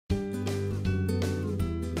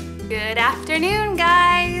Good afternoon,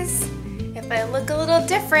 guys. If I look a little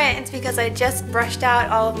different, it's because I just brushed out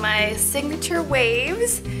all of my signature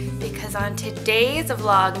waves, because on today's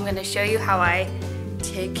vlog, I'm gonna show you how I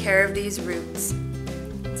take care of these roots.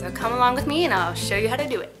 So come along with me and I'll show you how to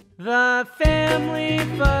do it. The family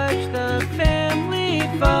fudge, the family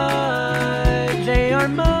fudge. They are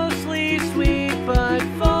mostly sweet but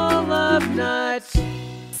full of nuts.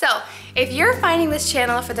 So, if you're finding this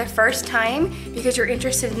channel for the first time because you're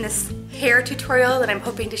interested in this hair tutorial that I'm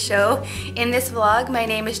hoping to show in this vlog, my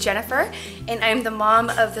name is Jennifer and I'm the mom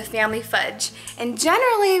of the family Fudge. And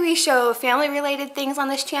generally we show family related things on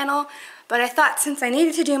this channel, but I thought since I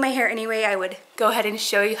needed to do my hair anyway, I would go ahead and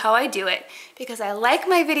show you how I do it, because I like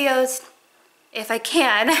my videos, if I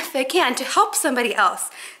can, to help somebody else.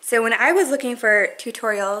 So when I was looking for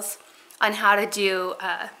tutorials on how to do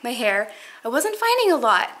my hair, I wasn't finding a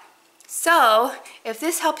lot. So if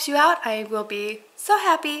this helps you out, I will be so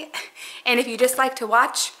happy. And if you just like to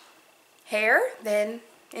watch hair, then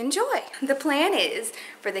enjoy. The plan is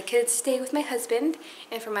for the kids to stay with my husband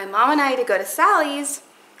and for my mom and I to go to Sally's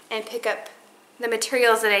and pick up the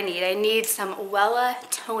materials that I need. I need some Wella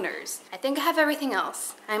toners. I think I have everything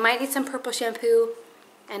else. I might need some purple shampoo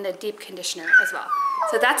and a deep conditioner as well.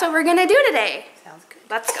 So that's what we're gonna do today. Sounds good.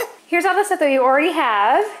 Let's go. Here's all the stuff that we already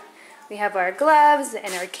have. We have our gloves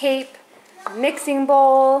and our cape, a mixing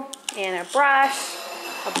bowl, and a brush,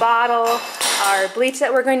 a bottle. Our bleach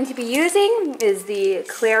that we're going to be using is the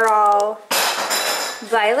Clairol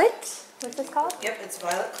Violet. What's this called? Yep, it's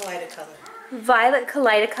Violet Kaleidocolor. Violet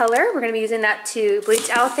Kaleidocolor. We're going to be using that to bleach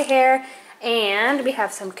out the hair. And we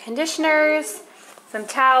have some conditioners, some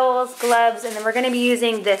towels, gloves, and then we're going to be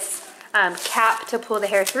using this cap to pull the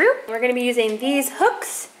hair through. We're going to be using these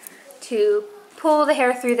hooks to pull the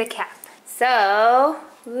hair through the cap. So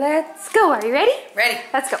let's go. Are you ready? Ready.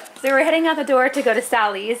 Let's go. So we're heading out the door to go to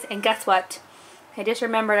Sally's, and guess what? I just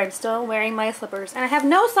remembered I'm still wearing my slippers and I have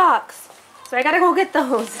no socks. So I gotta go get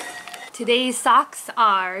those. Today's socks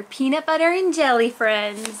are peanut butter and jelly,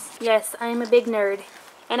 friends. Yes, I'm a big nerd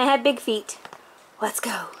and I have big feet. Let's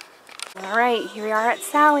go. All right, here we are at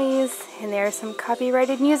Sally's and there's some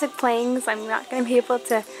copyrighted music playing, so I'm not gonna be able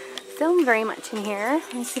to film very much in here.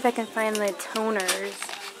 Let me see if I can find the toners.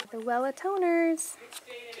 The Wella toners.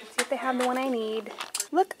 Let's see if they have the one I need.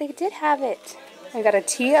 Look, they did have it. I got a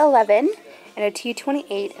T11 and a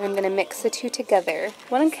T28, and I'm gonna mix the two together.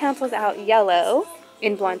 One cancels out yellow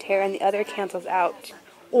in blonde hair and the other cancels out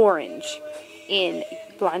orange in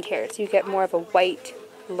blonde hair. So you get more of a white,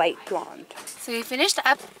 light blonde. So we finished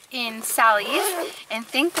up in Sally's, and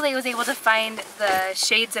thankfully I was able to find the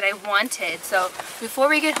shades that I wanted. So before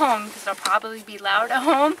we get home, because it'll probably be loud at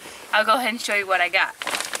home, I'll go ahead and show you what I got.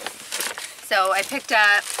 So I picked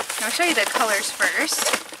up, I'll show you the colors first.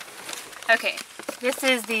 Okay, this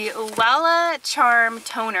is the Wella Charm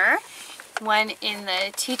Toner, one in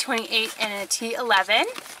the T28 and a T11.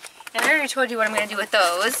 And I already told you what I'm going to do with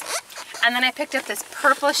those. And then I picked up this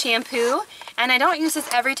purple shampoo, and I don't use this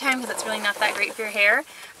every time because it's really not that great for your hair,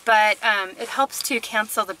 but it helps to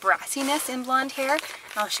cancel the brassiness in blonde hair.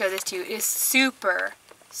 I'll show this to you. It is super,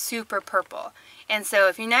 super purple. And so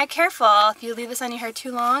if you're not careful, if you leave this on your hair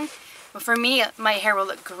too long, well, for me, my hair will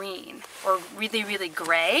look green or really, really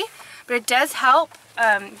gray. But it does help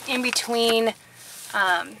in between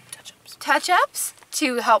touch-ups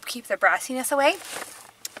to help keep the brassiness away.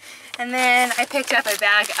 And then I picked up a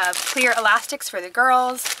bag of clear elastics for the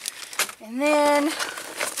girls. And then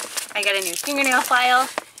I got a new fingernail file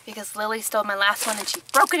because Lily stole my last one and she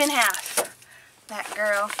broke it in half. That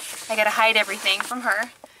girl. I gotta hide everything from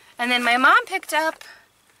her. And then my mom picked up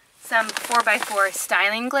some 4x4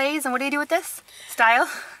 styling glaze. And what do you do with this? Style?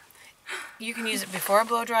 You can use it before a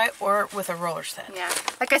blow dry or with a roller set. Yeah.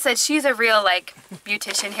 Like I said, she's a real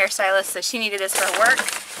beautician hairstylist, so she needed this for work.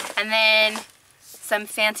 And then some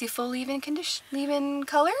fanciful leave-in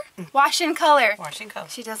color? Wash-in color. Wash-in color.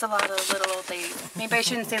 She does a lot of little old ladies. Maybe I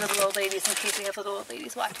shouldn't say little old ladies in case we have little old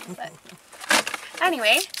ladies watching, but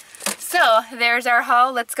anyway. So there's our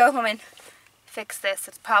haul. Let's go home and fix this.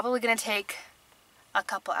 It's probably gonna take a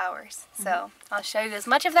couple hours. So I'll show you as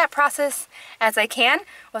much of that process as I can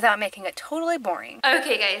without making it totally boring.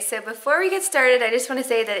 Okay guys, so before we get started, I just want to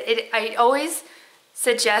say that I always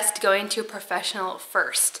suggest going to a professional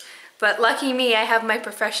first. But lucky me, I have my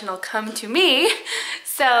professional come to me.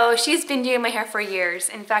 So she's been doing my hair for years.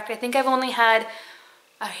 In fact, I think I've only had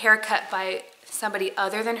a haircut by somebody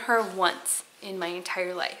other than her once in my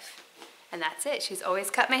entire life. And that's it. She's always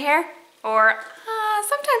cut my hair. Or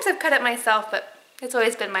sometimes I've cut it myself, but it's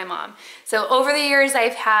always been my mom. So over the years,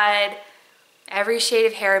 I've had every shade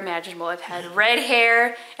of hair imaginable. I've had red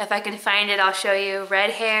hair. If I can find it, I'll show you.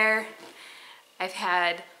 Red hair. I've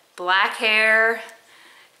had black hair.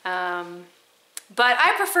 But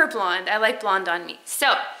I prefer blonde. I like blonde on me.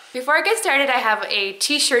 So before I get started, I have a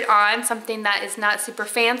t-shirt on, something that is not super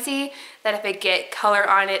fancy, that if I get color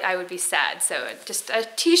on it, I would be sad. So just a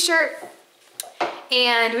t-shirt.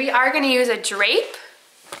 And we are gonna use a drape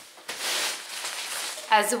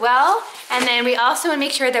as well. And then we also wanna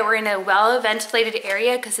make sure that we're in a well-ventilated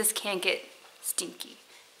area because this can get stinky.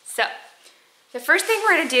 So the first thing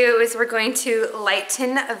we're gonna do is we're going to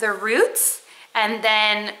lighten the roots, and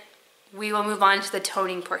then we will move on to the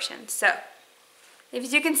toning portion. So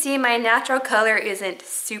as you can see, my natural color isn't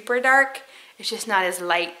super dark. It's just not as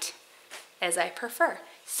light as I prefer.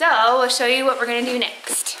 So we'll show you what we're gonna do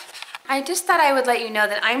next. I just thought I would let you know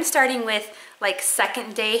that I'm starting with like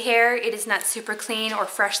second day hair. It is not super clean or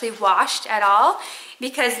freshly washed at all,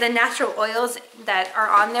 because the natural oils that are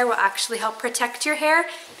on there will actually help protect your hair,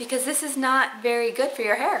 because this is not very good for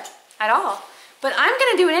your hair at all. But I'm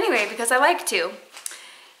gonna do it anyway because I like to.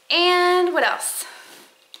 And what else?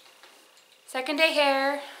 Second day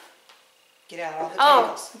hair. Get out all the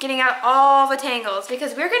tangles. Oh, getting out all the tangles,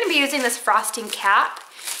 because we're gonna be using this frosting cap.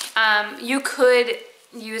 You could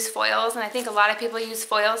use foils, and I think a lot of people use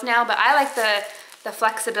foils now, but I like the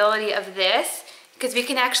flexibility of this, because we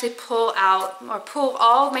can actually pull out or pull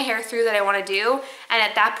all of my hair through that I wanna do, and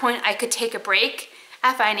at that point I could take a break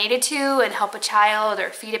if I needed to and help a child or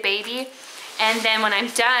feed a baby. And then when I'm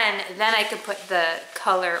done, then I can put the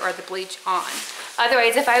color or the bleach on.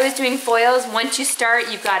 Otherwise, if I was doing foils, once you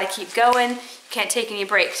start, you've got to keep going. You can't take any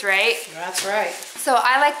breaks, right? That's right. So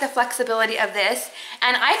I like the flexibility of this.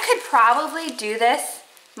 And I could probably do this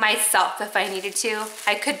myself if I needed to.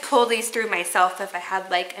 I could pull these through myself if I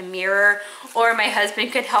had like a mirror, or my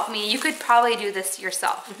husband could help me. You could probably do this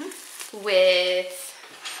yourself with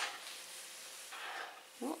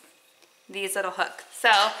these little hooks. So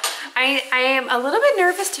I am a little bit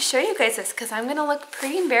nervous to show you guys this, because I'm gonna look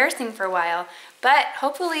pretty embarrassing for a while, but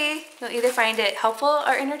hopefully you'll either find it helpful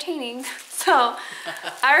or entertaining. So, all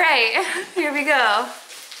right, here we go.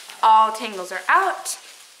 All tangles are out.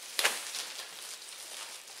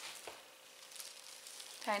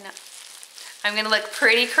 I know. I'm gonna look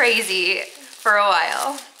pretty crazy for a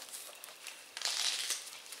while.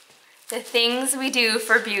 The things we do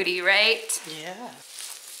for beauty, right? Yeah.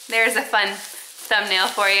 There's a fun thumbnail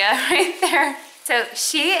for you right there. So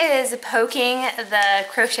she is poking the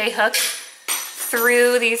crochet hook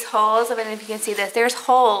through these holes. I don't know if you can see this. There's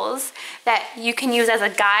holes that you can use as a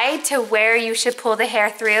guide to where you should pull the hair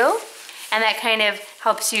through, and that kind of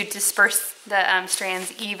helps you disperse the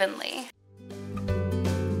strands evenly.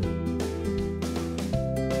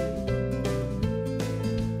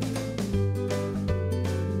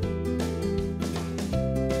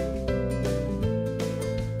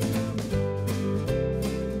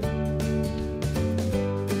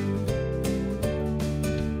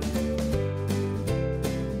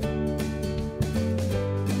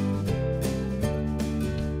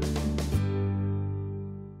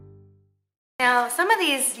 Now, some of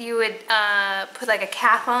these you would put like a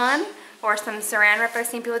cap on, or some saran wrap I've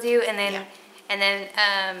seen people do, and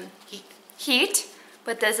then heat.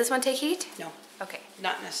 But does this one take heat? No. Okay.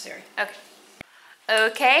 Not necessary. Okay.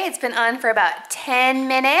 Okay, it's been on for about 10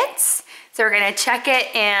 minutes. So we're gonna check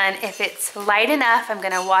it, and if it's light enough, I'm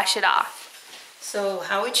gonna wash it off. So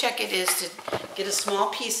how we check it is to get a small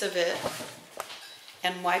piece of it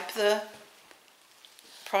and wipe the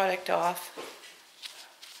product off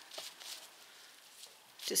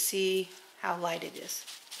to see how light it is.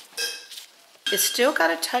 It's still got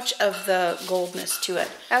a touch of the goldness to it.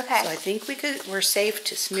 Okay. So I think we're safe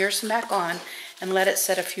to smear some back on and let it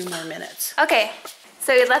set a few more minutes. Okay,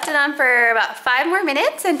 so we left it on for about 5 more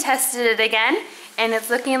minutes and tested it again, and it's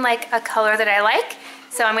looking like a color that I like.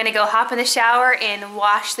 So I'm gonna go hop in the shower and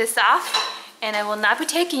wash this off, and I will not be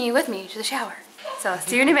taking you with me to the shower. So I'll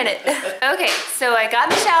see you in a minute. Okay, so I got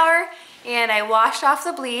in the shower and I washed off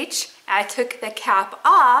the bleach. I took the cap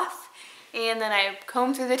off, and then I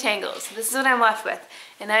combed through the tangles. So this is what I'm left with.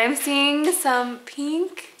 And I'm seeing some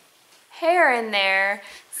pink hair in there.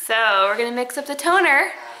 So we're gonna mix up the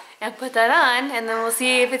toner and put that on, and then we'll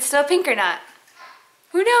see if it's still pink or not.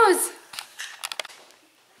 Who knows?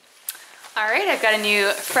 All right, I've got a new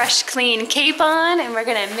fresh, clean cape on, and we're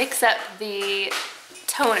gonna mix up the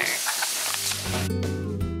toner.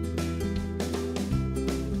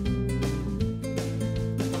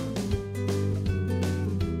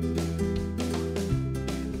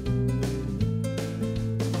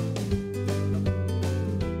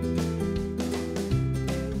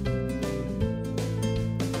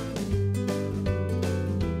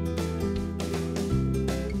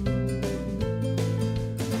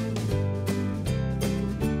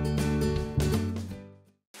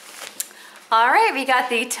 All right, we got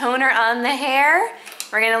the toner on the hair.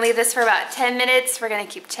 We're gonna leave this for about 10 minutes. We're gonna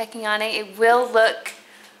keep checking on it. It will look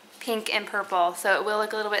pink and purple, so it will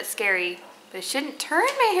look a little bit scary, but it shouldn't turn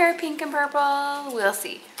my hair pink and purple. We'll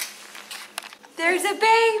see. There's a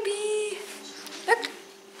baby. Look.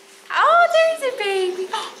 Oh, there's a baby.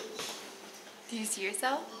 Do you see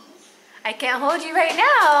yourself? I can't hold you right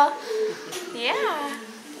now. Yeah.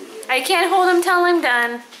 I can't hold him till I'm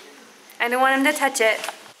done. I don't want him to touch it.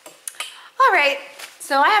 All right,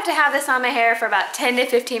 so I have to have this on my hair for about 10 to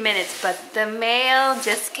 15 minutes, but the mail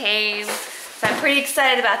just came. So I'm pretty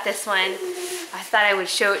excited about this one. I thought I would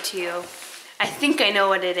show it to you. I think I know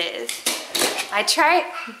what it is. I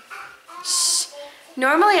try, shh.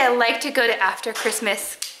 Normally I like to go to after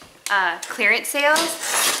Christmas clearance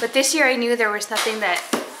sales, but this year I knew there was nothing that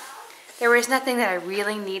I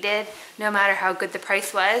really needed, no matter how good the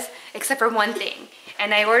price was, except for one thing.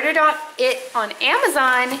 And I ordered it on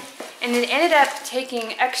Amazon, and it ended up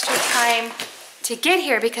taking extra time to get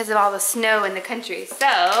here because of all the snow in the country.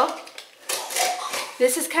 So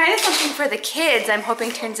this is kind of something for the kids. I'm hoping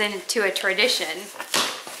turns into a tradition.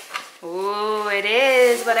 Ooh, it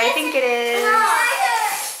is what I think it is.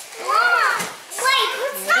 Wait,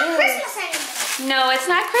 it's not Christmas anymore. No, it's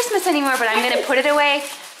not Christmas anymore, but I'm gonna put it away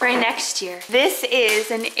for next year. This is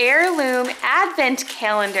an heirloom advent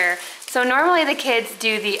calendar. So normally the kids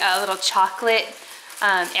do the little chocolate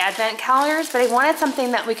advent calendars, but I wanted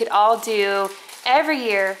something that we could all do every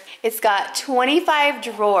year. It's got 25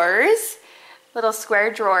 drawers, little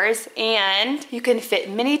square drawers, and you can fit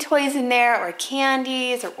mini toys in there or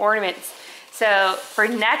candies or ornaments. So for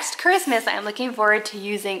next Christmas, I'm looking forward to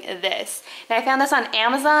using this. And I found this on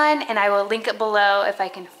Amazon, and I will link it below if I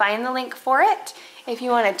can find the link for it, if you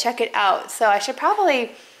want to check it out. So I should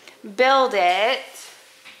probably build it,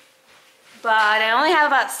 but I only have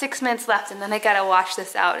about 6 minutes left, and then I gotta wash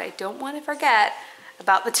this out. I don't want to forget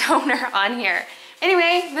about the toner on here.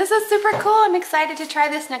 Anyway, this is super cool. I'm excited to try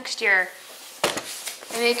this next year.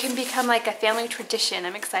 And it can become like a family tradition.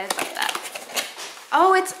 I'm excited about that.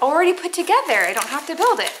 Oh, it's already put together. I don't have to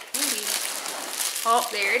build it. Maybe. Oh,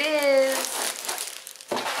 there it is.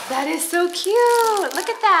 That is so cute. Look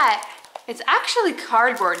at that. It's actually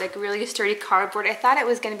cardboard, like really sturdy cardboard. I thought it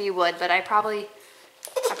was gonna be wood, but I probably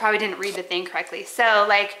didn't read the thing correctly. So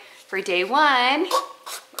like for day one,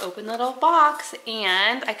 open the little box,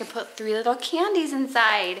 and I can put 3 little candies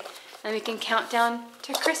inside, and we can count down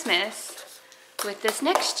to Christmas with this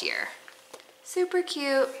next year. Super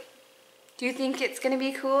cute. Do you think it's gonna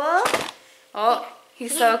be cool? Oh,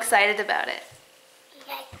 he's so excited about it.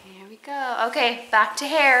 Here we go. Okay, back to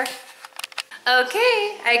hair.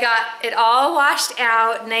 Okay, I got it all washed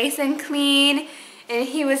out, nice and clean, and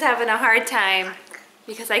he was having a hard time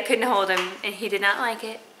because I couldn't hold him, and he did not like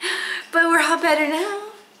it. But we're all better now,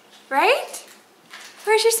 right?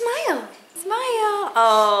 Where's your smile? Smile.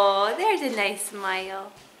 Oh, there's a nice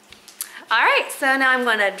smile. All right, so now I'm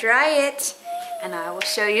gonna dry it, and I will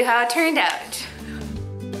show you how it turned out.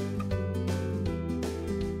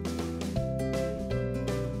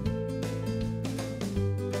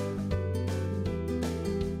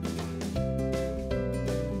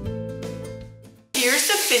 Here's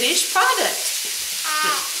the finished product.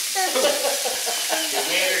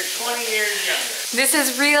 They're 20 years younger. This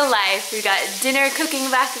is real life. We got dinner cooking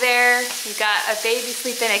back there. We got a baby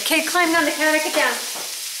sleeping. A kid climbed on the counter. Get down.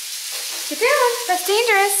 Get down. That's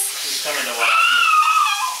dangerous. He's coming to watch.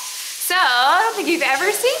 So, I don't think you've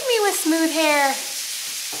ever seen me with smooth hair.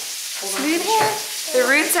 Smooth hair. The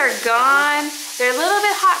roots are gone. They're a little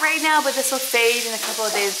bit hot right now, but this will fade in a couple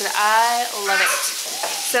of days, but I love it.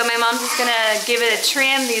 So my mom's just gonna give it a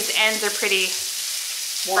trim. These ends are pretty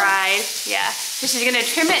fried. Yeah. So she's gonna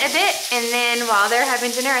trim it a bit, and then while they're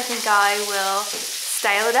having dinner, I think I will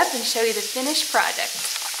style it up and show you the finished product.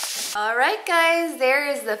 All right, guys, there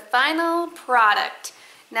is the final product.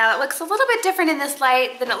 Now it looks a little bit different in this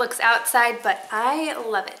light than it looks outside, but I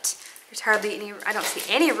love it. There's hardly any, I don't see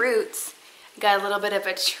any roots. Got a little bit of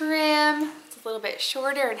a trim. It's a little bit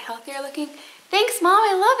shorter and healthier looking. Thanks, Mom,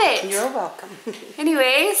 I love it. You're welcome.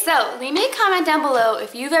 Anyway, so leave me a comment down below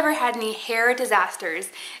if you've ever had any hair disasters,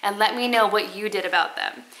 and let me know what you did about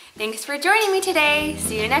them. Thanks for joining me today.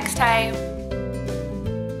 See you next time.